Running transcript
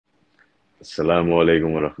Assalamu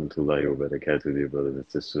alaikum wa rahmatullahi wa barakatuh, dear brothers and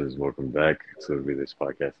sisters. Welcome back to the Realist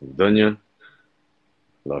Podcast in Dunya.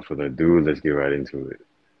 Without further ado, let's get right into it.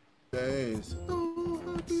 Days. Oh,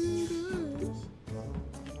 happy days.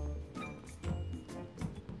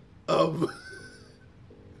 Um,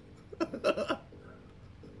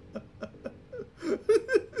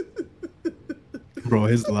 Bro,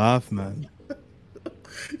 his laugh, man.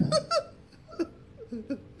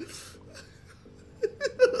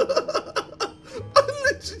 I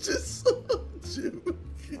literally just saw you.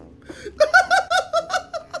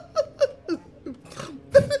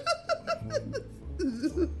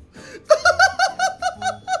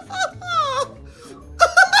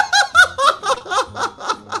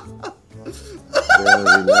 Why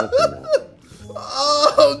are we laughing now?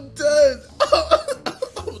 Oh, I'm dead.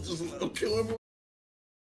 I'm just like, I'm killing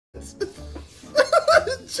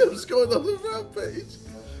Chip's going on the rampage.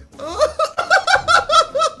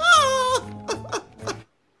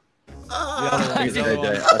 I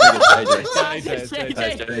think it's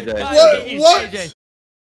JJ. What?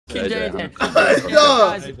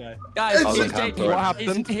 Guys, It's it's just- JJ. What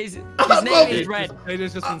happened? His name is Red.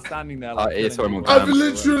 AJ's just been standing there. It's chilling. Hormone I've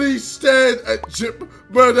literally stared at Chip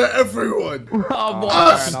murder everyone. Oh,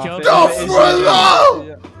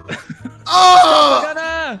 Astaghfirullah!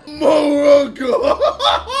 Ah! Morocco!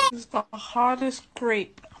 This is the hardest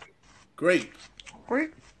grape. Grape.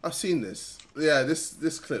 Grape? I've seen this. Yeah,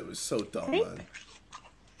 this clip was so dumb, Grape? man.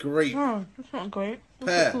 Grape. No, it's not grape.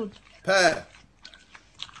 What's Pear. it called? Pear.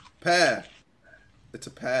 Pear. It's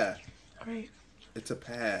a pear. Grape. It's a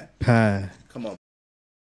pear. Pear. Come on.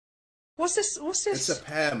 What's this? What's It's this? a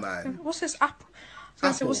pear, man. What's this apple? I was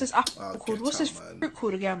gonna say, what's this apple Oh, called? get What's this out, man. fruit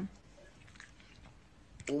called again?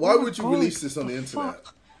 Why Oh my would you God, release this on the what internet?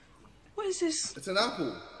 fuck? What is this? It's an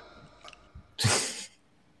apple.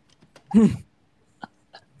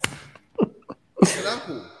 It's an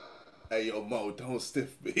apple. Hey, yo, Mo, don't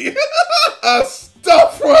stiff me.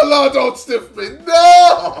 Astaghfirullah, don't stiff me.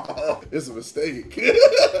 No! It's a mistake.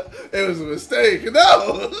 It was a mistake.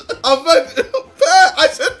 No! I meant pear. I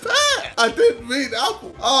said pear. I didn't mean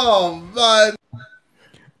apple. Oh, man.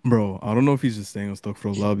 Bro, I don't know if he's just saying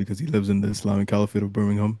Astaghfirullah because he lives in the Islamic Caliphate of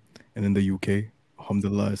Birmingham and in the UK.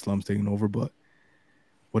 Alhamdulillah, Islam's taking over, but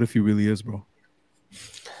what if he really is, bro?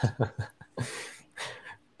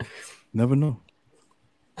 Never know.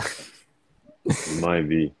 It might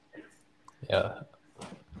be. Yeah.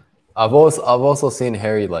 I've also seen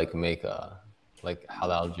Harry like make like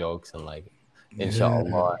halal jokes and like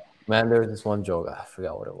inshallah. Man, there was this one joke, I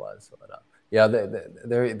forgot what it was. But, yeah,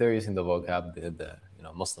 they're using the vocab, the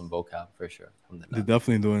Muslim vocab for sure. They're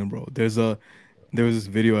definitely doing it, bro. There was this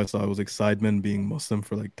video I saw. It was like Sidemen being Muslim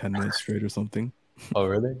for like 10 minutes straight or something. Oh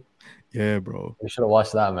really? Yeah, bro. We should have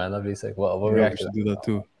watched that, man. That'd be sick. What Yeah, we reaction? should do that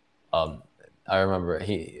too. I remember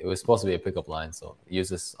it was supposed to be a pickup line, so use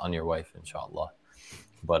this on your wife, inshallah.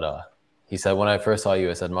 But he said, when I first saw you,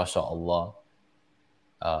 I said, mashallah.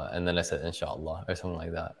 And then I said, inshallah, or something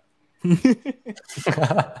like that.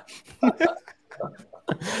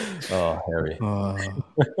 Oh, Harry. I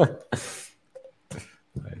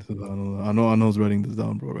know who's writing this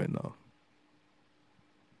down, bro, right now.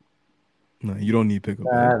 No, you don't need pickup.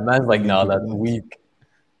 Man's like, no, that's weak.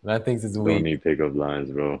 Man thinks it's Don't weak. need pickup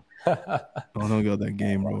lines, bro. I don't got that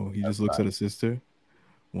game, bro. He just looks at his sister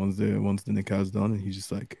once the nikah's done, and he's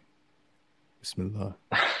just like, Bismillah.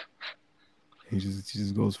 he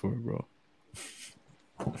just goes for it, bro.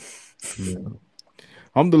 Yeah.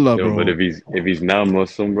 Alhamdulillah, Yo, bro. but if he's not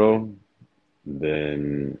Muslim, bro,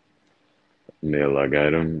 then may Allah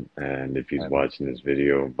guide him. And if he's watching this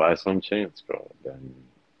video by some chance, bro, then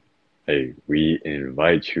hey, we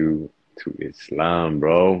invite you to Islam,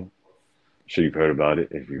 bro. I'm sure you've heard about it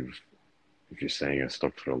if you're saying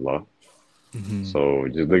Astaghfirullah. Mhm. So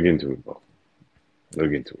just look into it, bro.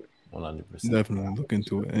 Look into it. 100%. Definitely look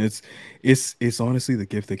into it. And it's honestly the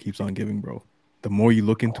gift that keeps on giving, bro. The more you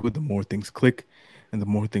look into it, the more things click. And the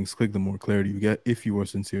more things click, the more clarity you get if you are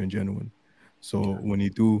sincere and genuine. So when you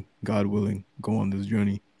do, God willing, go on this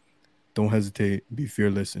journey, don't hesitate, be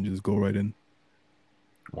fearless, and just go right in.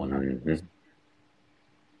 100%. Mhm.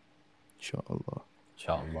 Inshallah.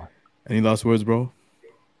 Inshallah. Any last words, bro?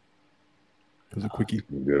 It was a quickie.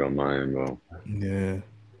 Good on mine, bro. Yeah.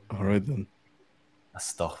 All right then.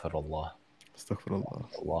 Astaghfirullah. Astaghfirullah.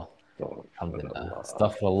 Allah. So, Alhamdulillah.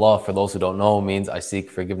 Astaghfirullah, for those who don't know, means I seek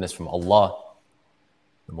forgiveness from Allah,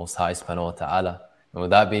 the Most High subhanahu wa ta'ala. And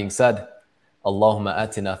with that being said, Allahumma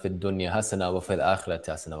atina fid dunya hasana wa fil akhirati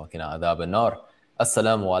hasana wa qina adhab an-nar.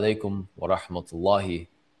 Assalamu alaikum wa rahmatullahi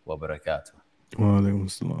wa barakatuh. Wa alaikum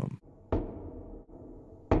assalam.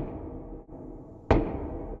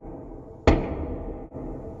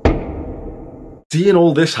 Seeing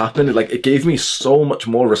all this happen, it gave me so much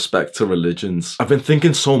more respect to religions. I've been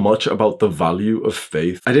thinking so much about the value of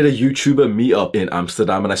faith. I did a YouTuber meetup in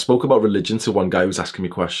Amsterdam and I spoke about religion to one guy who was asking me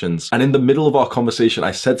questions. And in the middle of our conversation,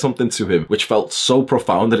 I said something to him which felt so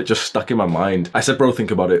profound that it just stuck in my mind. I said, bro,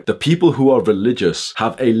 think about it. The people who are religious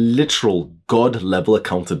have a literal God level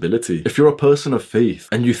accountability. If you're a person of faith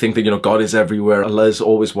and you think that, God is everywhere, Allah is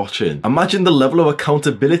always watching, imagine the level of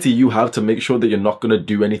accountability you have to make sure that you're not going to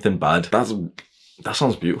do anything bad. That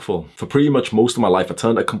sounds beautiful. For pretty much most of my life, I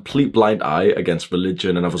turned a complete blind eye against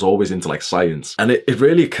religion and I was always into science. And it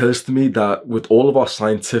really occurs to me that with all of our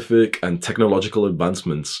scientific and technological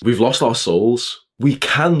advancements, we've lost our souls. We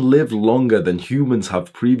can live longer than humans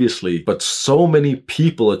have previously, but so many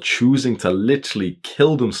people are choosing to literally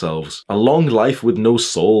kill themselves. A long life with no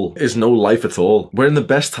soul is no life at all. We're in the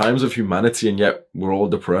best times of humanity and yet we're all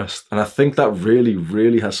depressed. And I think that really,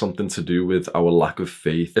 really has something to do with our lack of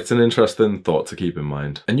faith. It's an interesting thought to keep in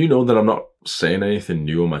mind. And you know that I'm not saying anything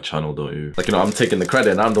new on my channel, don't you? I'm taking the credit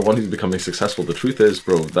and I'm the one who's becoming successful. The truth is,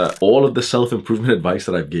 bro, that all of the self-improvement advice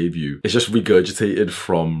that I've gave you is just regurgitated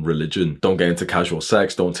from religion. Don't get into casual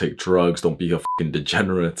sex, don't take drugs, don't be a fucking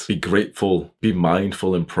degenerate, be grateful, be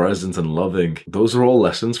mindful and present and loving. Those are all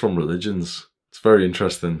lessons from religions. It's very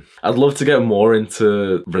interesting. I'd love to get more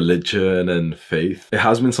into religion and faith. It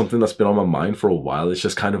has been something that's been on my mind for a while. It's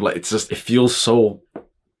just it feels so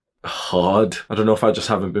hard. I don't know if I just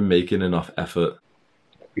haven't been making enough effort.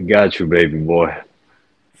 We got you, baby boy.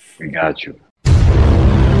 We got you.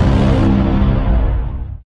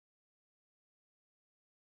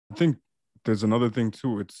 I think there's another thing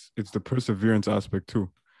too. It's the perseverance aspect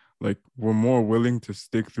too. We're more willing to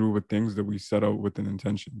stick through with things that we set out with an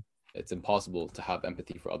intention. It's impossible to have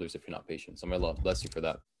empathy for others if you're not patient. So may Allah bless you for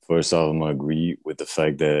that. First off, I'm gonna agree with the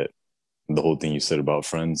fact that the whole thing you said about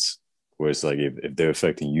friends, where it's if they're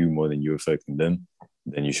affecting you more than you're affecting them,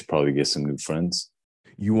 then you should probably get some new friends.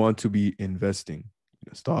 You want to be investing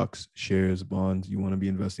in stocks, shares, bonds. You want to be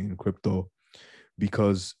investing in crypto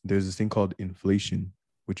because there's this thing called inflation,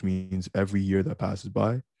 which means every year that passes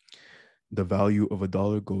by, the value of a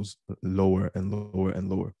dollar goes lower and lower and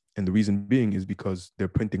lower. And the reason being is because they're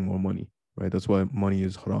printing more money, right? That's why money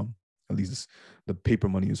is haram. At least the paper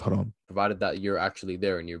money is haram. Provided that you're actually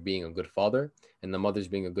there and you're being a good father and the mother's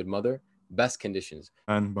being a good mother, best conditions.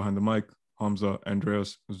 And behind the mic, Hamza,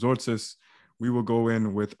 Andreas, Zortsis, we will go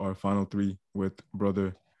in with our final three with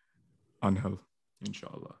brother Angel,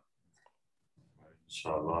 inshallah.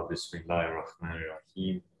 Inshallah,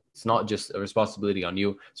 Bismillahirrahmanirrahim. It's not just a responsibility on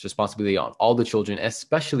you, it's responsibility on all the children,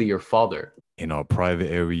 especially your father. In our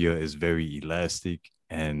private area is very elastic.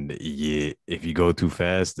 And yeah, if you go too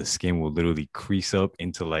fast, the skin will literally crease up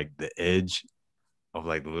into the edge of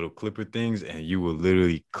the little clipper things, and you will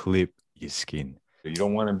literally clip your skin. You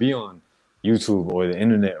don't want to be on YouTube or the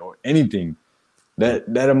internet or anything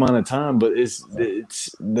that amount of time, but it's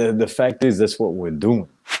the fact is that's what we're doing.